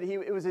suggest that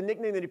it was a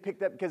nickname that he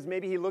picked up because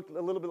maybe he looked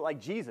a little bit like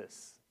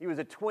Jesus. He was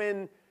a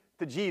twin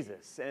to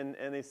Jesus. And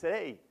they said,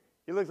 hey,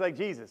 he looks like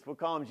Jesus. We'll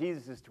call him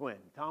Jesus' twin.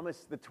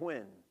 Thomas the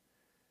twin.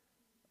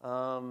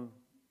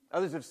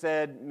 Others have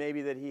said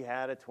maybe that he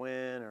had a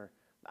twin. Or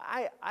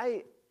I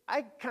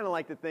kind of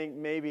like to think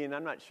maybe, and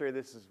I'm not sure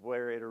this is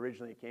where it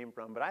originally came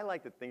from, but I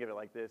like to think of it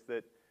like this,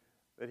 that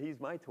he's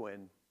my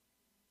twin.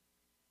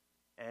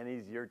 And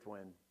he's your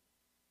twin.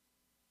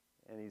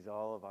 And he's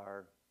all of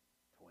our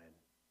twin.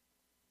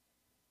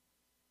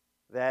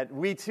 That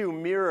we too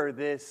mirror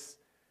this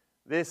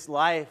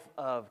life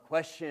of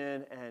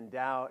question and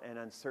doubt and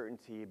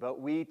uncertainty,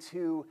 but we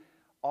too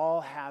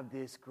all have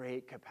this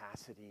great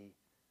capacity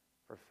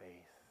for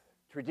faith.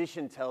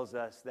 Tradition tells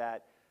us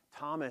that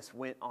Thomas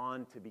went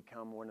on to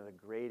become one of the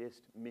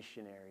greatest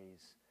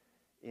missionaries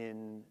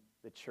in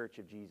the Church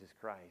of Jesus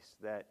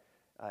Christ, that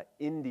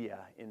India,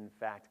 in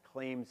fact,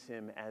 claims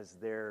him as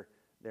their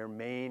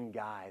main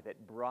guy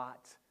that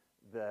brought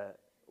the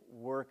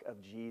work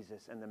of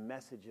Jesus and the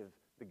message of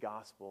the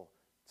gospel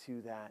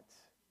to that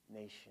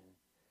nation.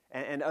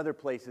 And other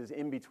places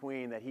in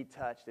between that he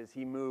touched as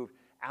he moved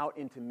out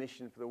into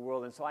mission for the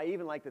world. And so I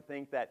even like to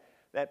think that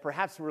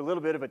perhaps we're a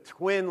little bit of a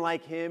twin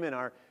like him in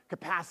our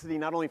capacity,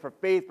 not only for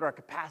faith, but our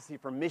capacity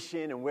for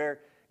mission and where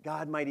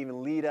God might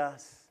even lead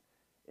us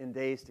in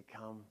days to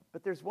come.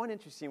 But there's one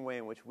interesting way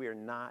in which we are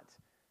not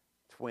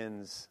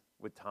twins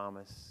with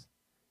Thomas.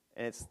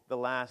 And it's the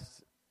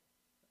last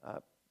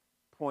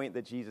point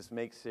that Jesus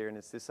makes here, and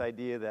it's this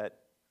idea that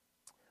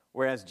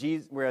whereas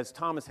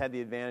Thomas had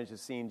the advantage of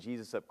seeing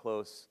Jesus up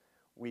close,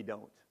 we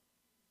don't.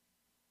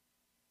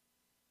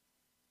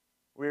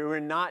 We're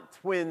not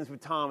twins with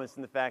Thomas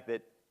in the fact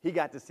that he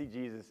got to see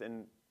Jesus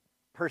and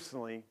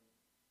personally,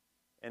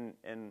 and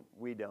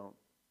we don't.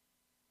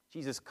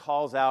 Jesus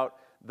calls out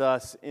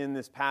thus in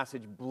this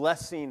passage,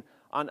 blessing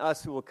on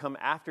us who will come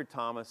after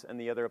Thomas and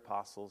the other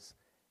apostles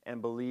and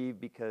believe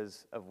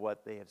because of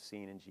what they have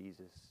seen in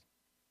Jesus.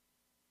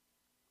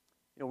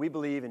 We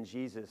believe in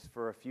Jesus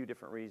for a few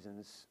different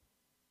reasons.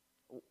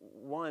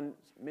 One,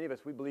 many of us,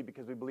 we believe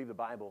because we believe the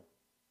Bible,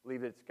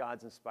 believe that it's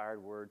God's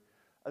inspired word.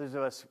 Others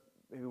of us,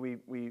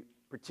 we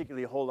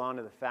particularly hold on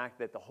to the fact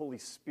that the Holy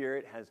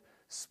Spirit has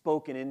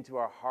spoken into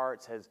our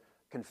hearts, has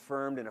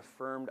confirmed and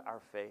affirmed our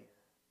faith.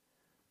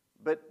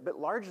 But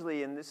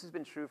largely, and this has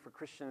been true for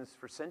Christians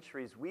for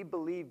centuries, we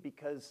believe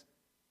because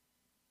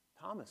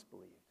Thomas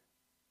believed.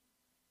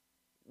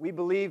 We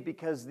believe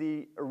because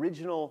the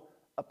original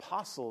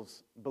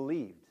apostles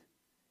believed.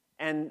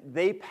 And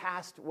they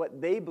passed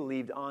what they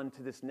believed on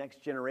to this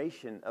next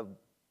generation of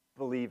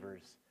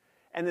believers.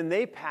 And then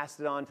they passed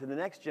it on to the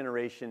next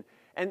generation.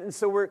 And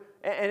so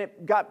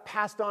it got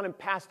passed on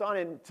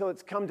until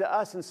it's come to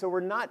us. And so we're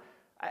not,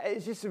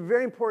 it's just a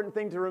very important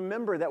thing to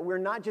remember that we're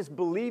not just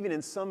believing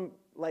in some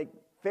like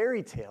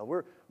fairy tale.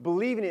 We're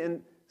believing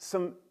in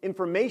some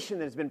information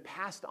that has been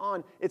passed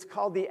on. It's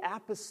called the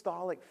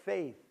apostolic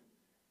faith.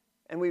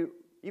 And we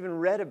even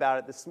read about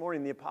it this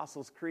morning, the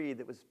Apostles' Creed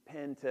that was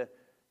penned to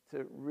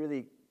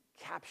really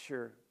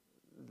capture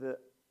the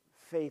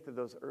faith of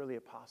those early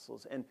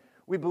apostles. And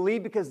we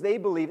believe because they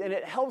believed, and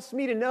it helps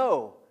me to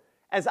know,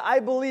 as I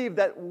believe,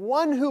 that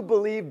one who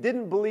believed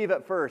didn't believe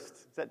at first.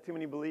 Is that too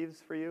many believes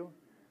for you?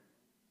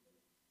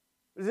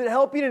 Does it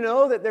help you to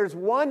know that there's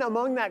one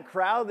among that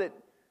crowd that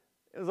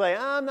was like,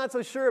 I'm not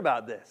so sure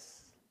about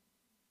this?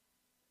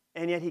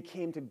 And yet he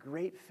came to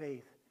great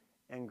faith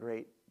and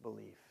great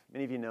belief.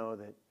 Many of you know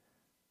that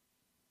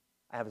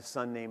I have a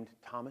son named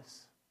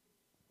Thomas,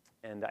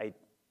 and I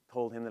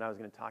told him that I was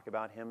going to talk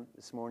about him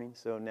this morning,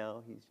 so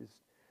now he's just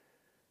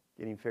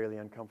getting fairly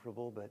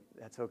uncomfortable, but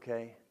that's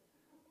okay.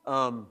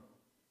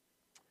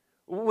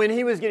 When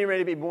he was getting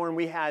ready to be born,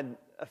 we had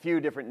a few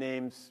different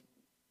names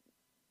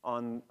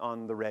on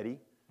the ready.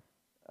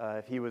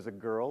 If he was a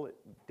girl, it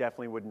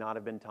definitely would not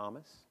have been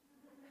Thomas.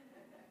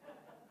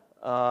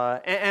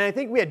 And I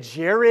think we had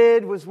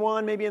Jared was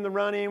one maybe in the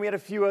running. We had a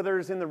few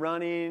others in the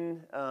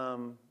running.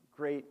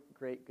 Great,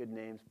 good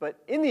names. But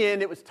in the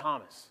end, it was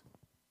Thomas.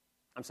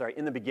 I'm sorry,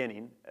 in the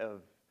beginning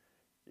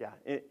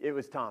it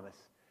was Thomas.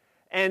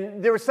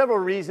 And there were several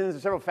reasons,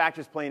 several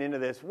factors playing into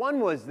this. One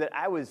was that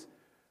I was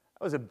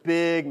a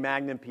big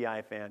Magnum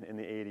PI fan in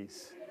the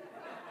 80s.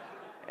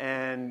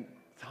 And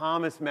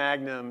Thomas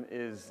Magnum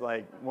is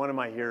like one of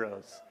my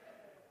heroes.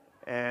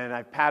 And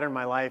I've patterned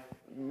my life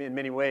in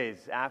many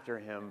ways after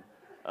him.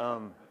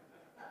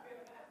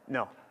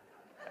 No.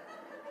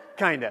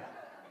 Kinda.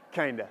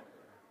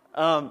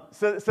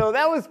 So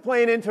that was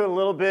playing into it a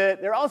little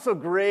bit. There are also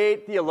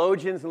great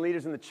theologians and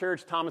leaders in the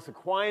church. Thomas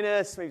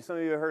Aquinas, maybe some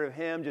of you have heard of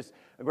him, just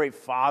a great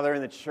father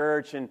in the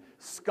church and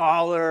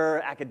scholar,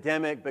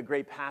 academic, but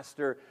great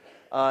pastor.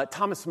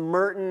 Thomas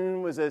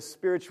Merton was a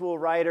spiritual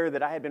writer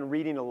that I had been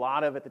reading a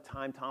lot of at the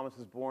time Thomas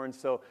was born.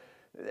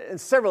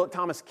 And several,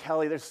 Thomas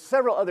Kelly, there's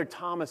several other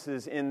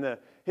Thomases in the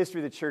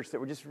history of the church that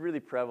were just really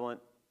prevalent.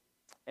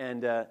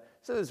 And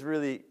so it was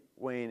really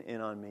weighing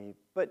in on me.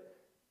 But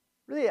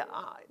really,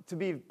 to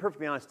be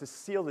perfectly honest, to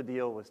seal the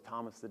deal was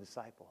Thomas the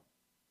disciple.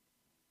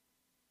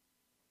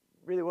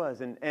 It really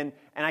was. And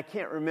I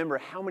can't remember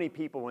how many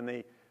people, when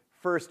they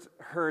first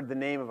heard the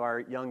name of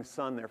our young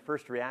son, their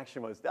first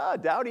reaction was,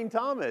 Doubting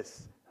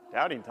Thomas.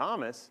 Doubting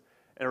Thomas?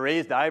 And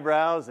raised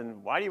eyebrows,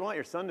 and why do you want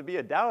your son to be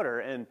a doubter?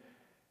 And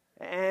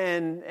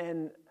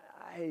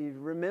I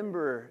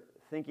remember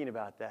thinking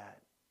about that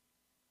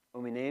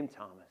when we named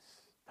Thomas.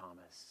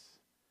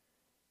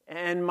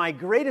 And my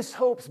greatest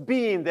hopes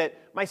being that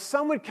my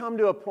son would come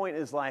to a point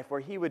in his life where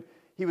he would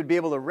be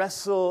able to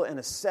wrestle and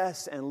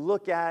assess and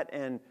look at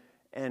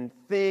and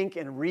think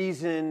and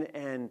reason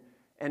and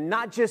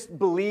not just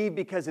believe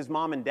because his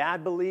mom and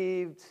dad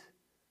believed,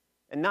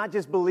 and not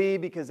just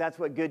believe because that's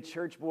what good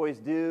church boys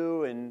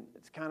do and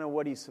it's kind of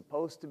what he's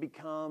supposed to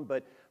become,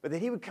 but that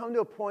he would come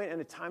to a point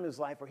and a time in his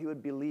life where he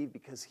would believe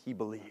because he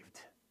believed.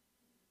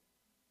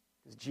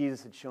 Because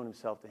Jesus had shown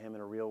himself to him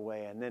in a real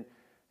way. And then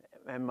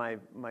And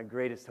my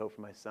greatest hope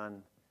for my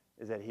son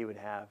is that he would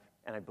have,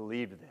 and I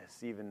believed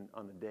this even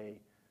on the day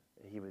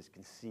that he was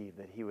conceived,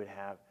 that he would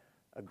have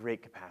a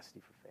great capacity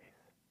for faith.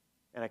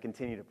 And I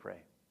continue to pray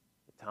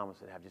that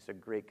Thomas would have just a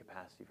great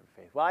capacity for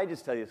faith. Well, I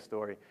just tell you a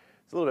story.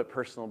 It's a little bit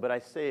personal, but I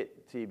say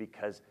it to you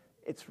because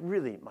it's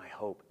really my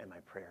hope and my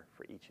prayer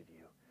for each of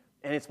you.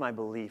 And it's my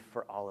belief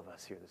for all of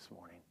us here this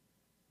morning.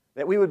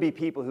 That we would be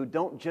people who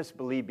don't just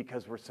believe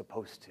because we're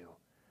supposed to.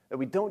 That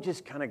we don't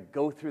just kind of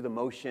go through the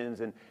motions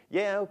and,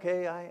 yeah,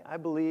 okay, I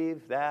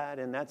believe that,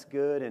 and that's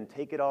good, and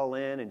take it all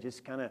in and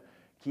just kind of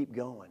keep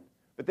going.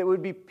 But there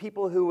would be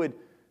people who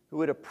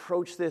would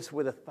approach this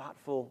from a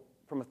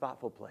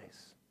thoughtful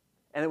place.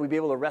 And that we'd be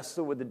able to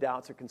wrestle with the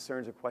doubts or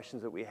concerns or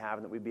questions that we have,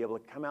 and that we'd be able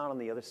to come out on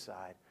the other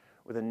side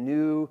with a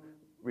new,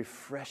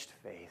 refreshed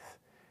faith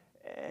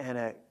and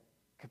a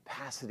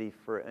capacity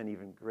for an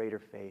even greater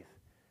faith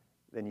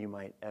than you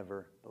might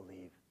ever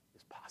believe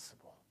is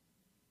possible.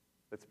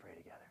 Let's pray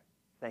together.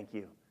 Thank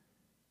you.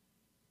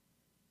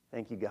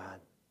 Thank you, God,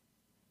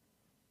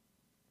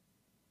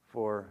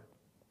 for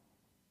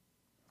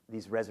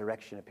these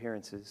resurrection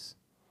appearances.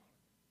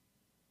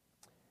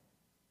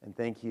 And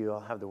thank you. I'll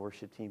have the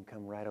worship team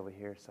come right over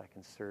here so I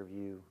can serve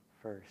you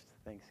first.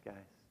 Thanks, guys.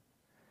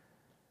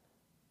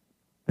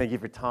 Thank you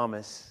for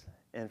Thomas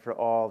and for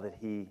all that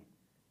he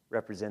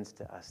represents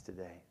to us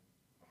today.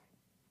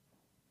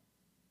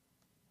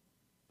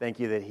 Thank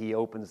you that he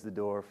opens the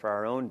door for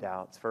our own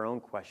doubts, for our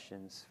own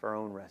questions, for our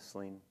own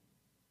wrestling.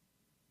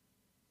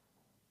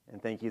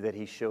 And thank you that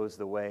he shows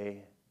the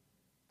way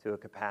to a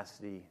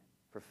capacity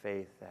for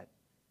faith that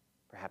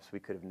perhaps we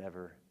could have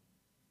never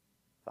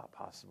thought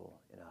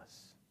possible in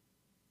us.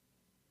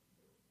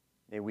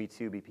 May we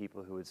too be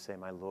people who would say,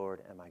 my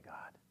Lord and my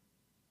God.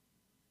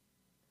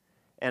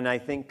 And I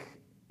think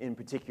in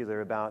particular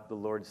about the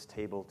Lord's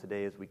table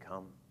today as we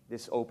come,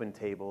 this open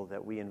table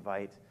that we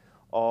invite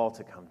all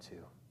to come to,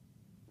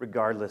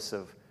 regardless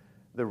of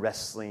the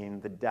wrestling,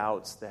 the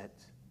doubts that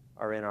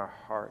are in our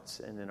hearts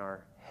and in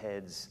our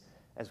heads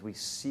as we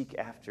seek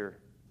after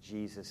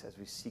Jesus, as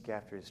we seek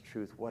after his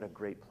truth. What a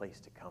great place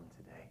to come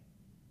today.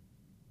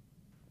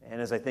 And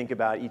as I think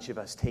about each of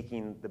us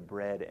taking the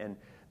bread and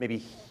maybe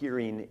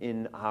hearing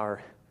in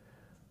our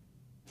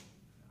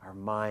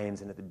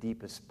minds and at the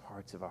deepest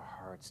parts of our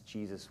hearts,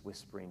 Jesus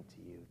whispering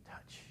to you,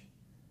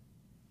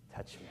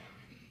 touch me,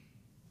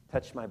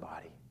 touch my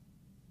body.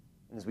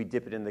 And as we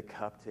dip it in the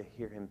cup, to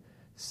hear him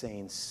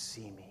saying,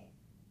 see me,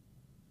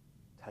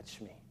 touch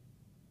me,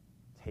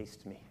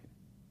 taste me,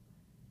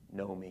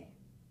 know me.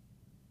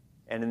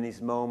 And in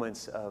these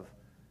moments of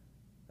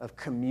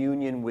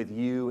communion with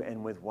you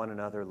and with one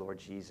another, Lord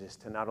Jesus,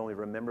 to not only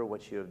remember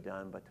what you have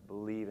done, but to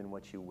believe in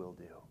what you will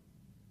do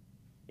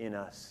in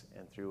us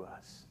and through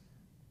us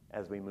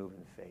as we move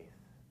in faith.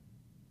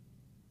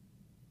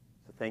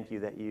 So thank you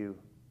that you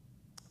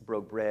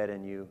broke bread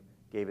and you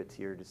gave it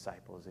to your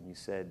disciples, and you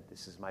said,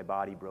 this is my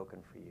body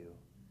broken for you.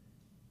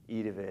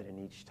 Eat of it, and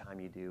each time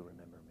you do,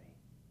 remember me.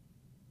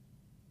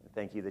 And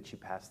thank you that you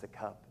passed the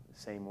cup the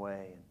same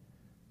way, and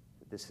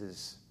that this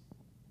is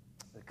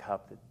the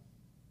cup that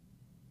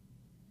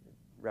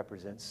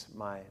represents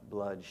my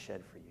blood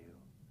shed for you,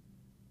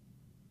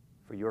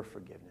 for your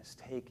forgiveness.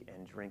 Take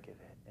and drink of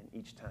it, and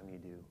each time you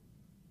do,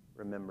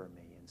 remember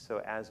me. And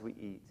so as we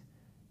eat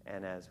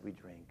and as we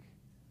drink,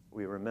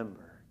 we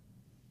remember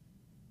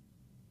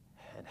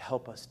and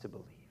help us to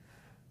believe.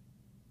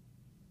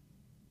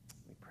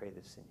 We pray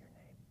this in your name.